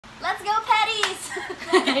Let's go, Patties!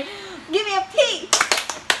 Give me a P!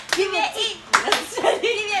 Give me a E! Give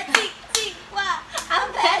me a T! T! Wow!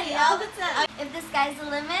 I'm Patty all the time! If the sky's the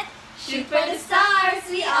limit, shoot for the stars!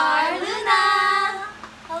 We are Luna!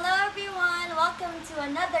 Hello everyone! Welcome to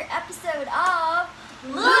another episode of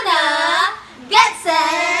Luna Get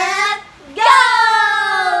Set Go!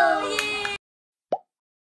 Yay!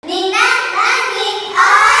 Nina, Nani,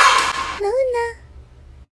 Luna!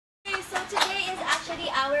 So today is actually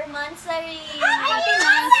our Monthsary! Happy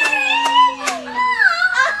Monthsary!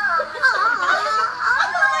 Oh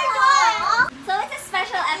my God! So it's a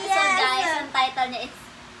special episode, guys. Ang title niya is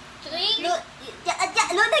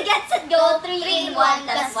Luna Gets It Go 3 in 1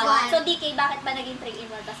 plus 1. So DK, bakit ba naging 3 in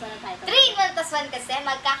 1 plus 1 ang title? 3 in 1 plus 1 kasi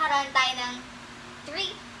magkakaroon tayo ng 3.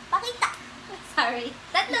 Pakita! Sorry.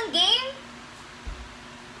 Tatlong game.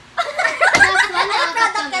 Ano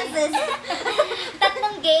product kasi?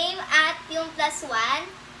 Tatlong game at yung plus 1,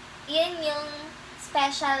 yun yung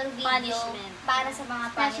special video Punishment. para sa mga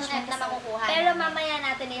punishment na makukuha. Pero mamaya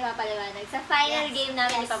natin ipapaliwanag. Sa final game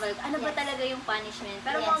namin ipapaliwanag. Ano ba Yes. talaga yung punishment?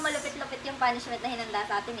 Pero Yes. mga malupit-lupit yung punishment na hinanda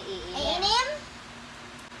sa atin ni AANIM. AANIM?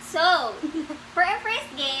 So, for our first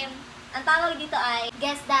game, ang tawag dito ay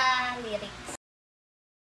Guess the lyrics.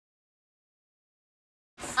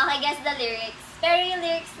 Okay, guess the lyrics. Pero yung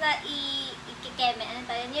lyrics na ikikeme, ano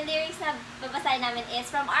tayo? Yung lyrics na babasahin namin is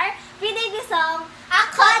from our pre-debut song,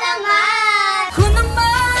 Ako naman! Ako naman!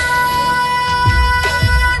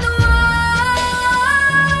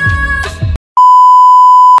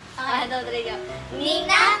 Okay, ito, go.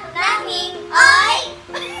 Nina, nanging, oy!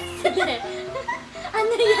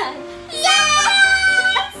 Ano yan?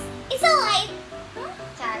 Yes! It's alright!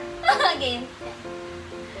 Char. Again.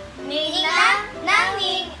 Nina,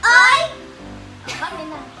 nanging, oy! Kami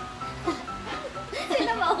na.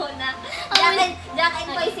 Sino mauna? Jack and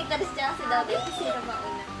Poy, si Chris, Jack, si Dobby. Sino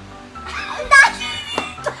mauna?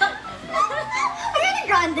 Ariana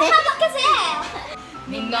Grande? Habang kasi!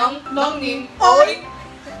 Ninang nanging oy!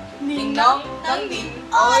 Ninang nanging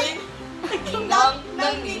oy! Ninang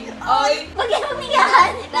nanging oy! Huwag yan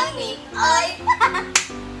umiyahan! Nanging, oy!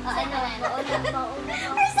 Ano? Mauna.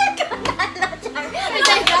 First time ka manalo, Char.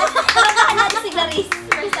 Parang mahanado si Clarice.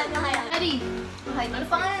 First time na kaya. Ready? Okay, ano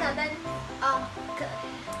pangalan natin? Ano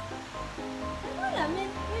wala, may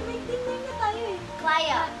team name na tayo eh.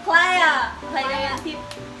 Claya. Claya! Claya.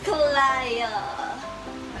 Claya.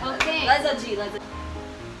 Okay. Let's go, G. Let's go.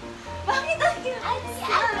 Bakit ang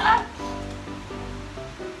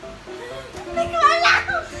Hindi ko alam!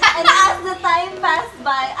 And as the time passed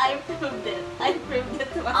by, I proved it. I proved it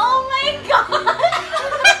to myself. Oh my God!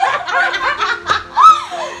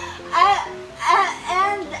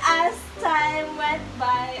 And as time went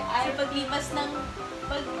by, I paglipas ng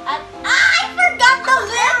I forgot the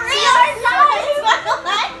lyrics! You're nice!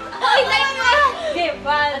 Okay,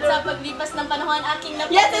 At sa paglipas ng panahon, aking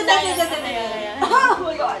Yes. napatunayan. Oh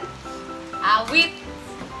my God. Awit!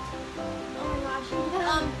 Oh my gosh.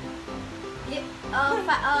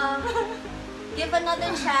 Give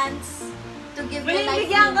another chance to give your Muling life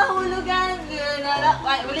bigyang meaning. kahulugan!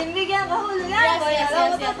 Muling bigyang kahulugan!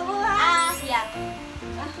 Yes. Yeah.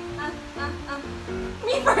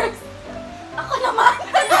 Me first. Ako naman.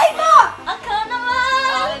 Ay mo! Ako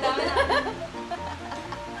naman. Dami na.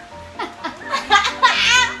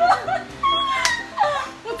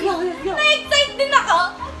 Na-excite din ako.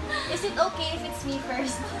 Is it okay if it's me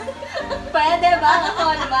first? Pwede ba? Ako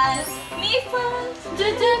naman. Me first.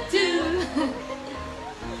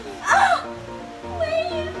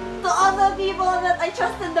 Wait. To all the people that I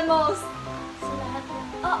trusted the most. Sa lahat ng...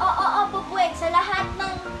 Pupuweg. Sa lahat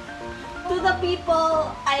ng... To the people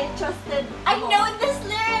I trusted the I most. know this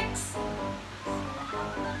lyrics.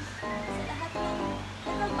 Sa lahat ng...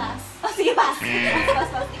 Ano, pass? Oh, sige, pass. Pass.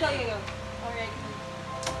 Ikaw. Alright.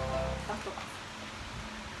 Pass to pass.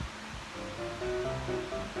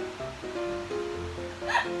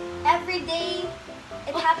 Every day,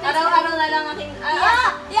 it happens. Araw-araw na lang aking...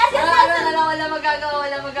 Yes. Araw-araw na lang wala magagawa.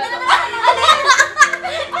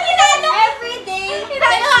 Every day,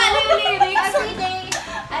 Every day,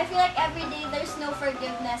 I feel like every day there's no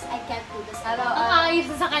forgiveness. I can't do this. Araw. Ayos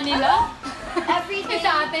sa kanila. Every day,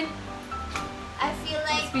 Sa atin, I feel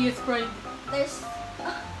like experience pride. there's.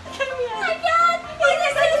 I can't!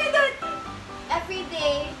 Every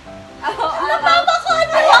day.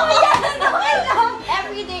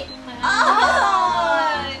 Every day.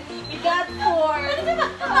 We got 4.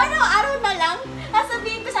 Araw-araw na lang.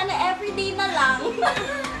 Sasabihin ko sana everyday na lang.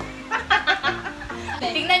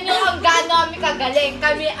 tingnan nyo kung gaano kami kagaling.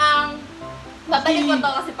 Kami ang... Babalik ko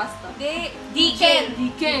to kasi pasto. Deacon.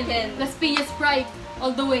 The experience pride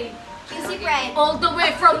all the way. QC Pride. All the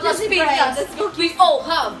way from Las QC Piñas. Pride. Let's go. We all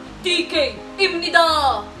have DK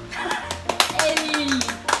Imnida. Hey!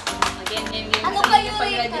 Again, name Ano kayo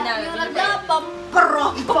rin?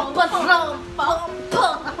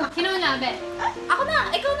 Sino na, Be? Ako na,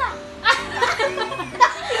 ikaw na.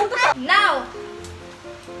 Now,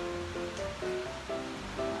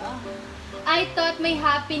 I thought my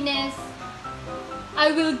happiness,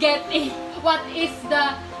 I will get it. What is the...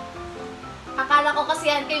 akala ko kasi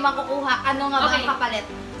yan kayo makukuha. Ano nga ba Okay. ang kapalit?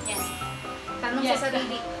 Yes. Tanong Yes. sa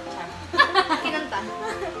sarili. Kinanta.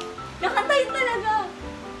 Nakanta yun talaga.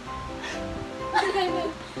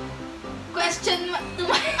 Question to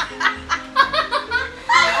my...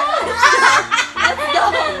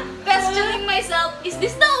 Questioning myself, is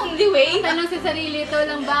this the only way? Tanong sa sarili, ito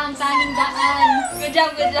lang ba ang tanging daan? Good job,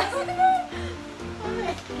 good job.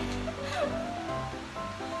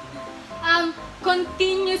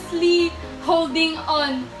 Continuously holding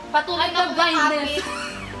on. Patuloy At na the blindness. kumapit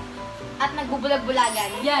at nagbubulag-bulagan.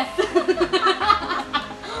 Yes.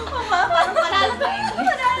 Parang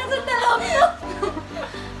Panalo sa talong.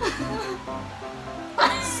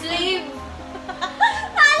 slave.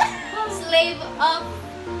 Slave of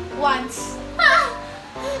wants.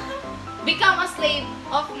 Become a slave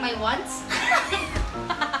of my wants.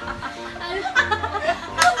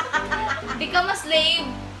 Become a slave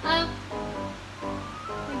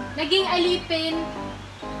Naging alipin.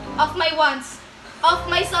 of my wants. Of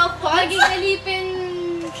myself wants. Naging alipin.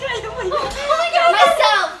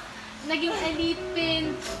 Myself. Naging alipin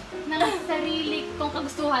ng sarili kong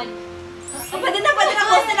kagustuhan. Pwede na,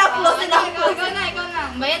 close enough, close enough. Ikaw na.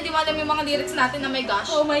 Bayan, di mo alam yung mga lyrics natin na my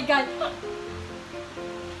gosh. Oh my God.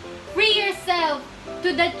 Free yourself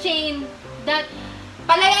to the chain that...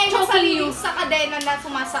 Palayain mo Choking sarili you. sa kadena na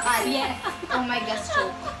sumasakal. Yes. Oh my gosh,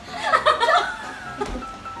 choke.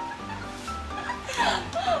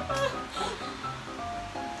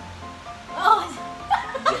 Oh,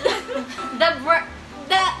 The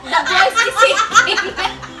voice is sinking.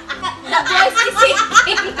 The voice is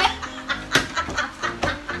sinking.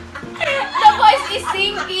 The voice is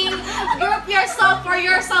sinking. Group yourself for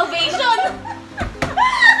your salvation.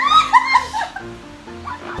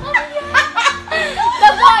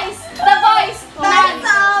 The voice. time's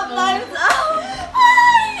up, time's up.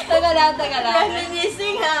 Taga lang.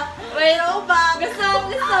 Reminiscing ha. Wait, gusto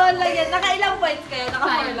ko lagyan. Nakailang points kayo? Naka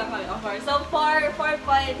 4 lang kayo. 4. So 4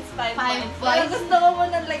 points, 5 points. Pero points. gusto ko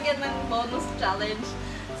muna lagyan ng bonus challenge.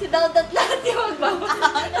 Si Daudat lahat yung magbabasa.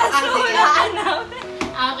 Tapos hulaan namin.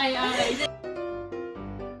 Okay.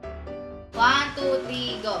 1, 2,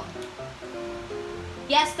 3, go.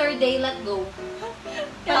 Yesterday, let go.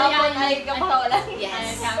 Kahapon ay kapawalan.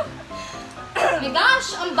 Yes. My gosh,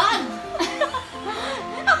 ang bad.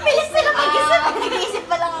 Ang bilis nila mag-isip. Nag-iisip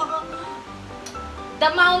pa lang ako. The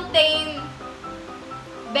mountain,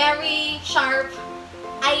 very sharp,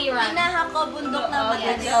 iron. Inaha ko bundok na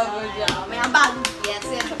Yes. maganda. May ambag. Yes.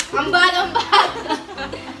 Ang bad.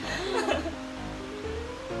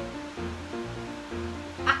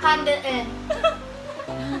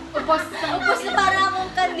 Upos Upos na para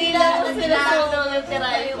akong kandila na sinusunod yung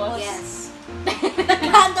tirayo ko. Yes.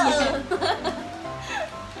 Candle.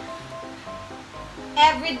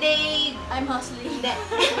 Everyday, I'm hustling.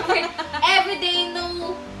 everyday,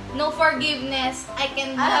 no forgiveness. I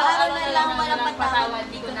can do Araw-araw na lang walang patawad.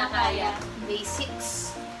 Di ko na kaya.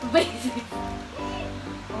 basics. Basic.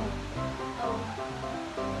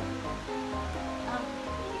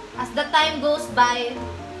 As the time goes by,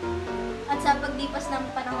 At sa paglipas ng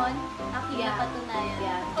panahon, aking Yeah. napatunayan.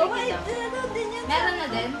 Yeah. Oh wait, ano din yun? meron na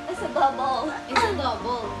din. It's a bubble. It's a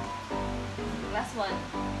double. Last one.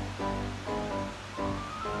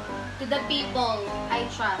 To the people I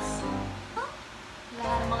trust.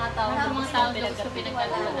 Lahat ng mga tao. Lahat ng mga tao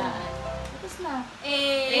pinagkatiwalaan. Tapos na.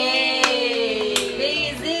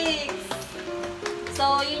 Basics!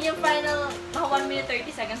 So, yun yung final, naka 1 minute 30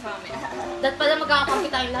 seconds pa kami. Dapat pala magkakakampi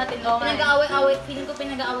tayong lahat. Oo nga. Pinag-aaway-away. Feeling ko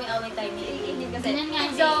pinag-aaway-away tayo ni Kasi, Ganyan nga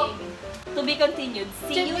yung so, baby. to be continued.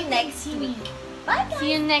 See you next week. Bye guys! See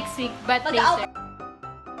you next week, but Mag-out. later.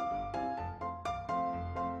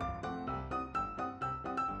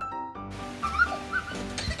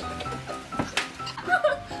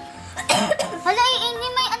 Hala, ini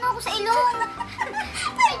may ano ako sa ilong.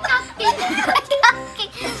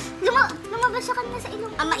 Lumabas siya kanina sa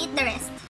ilong. I'ma eat the rest.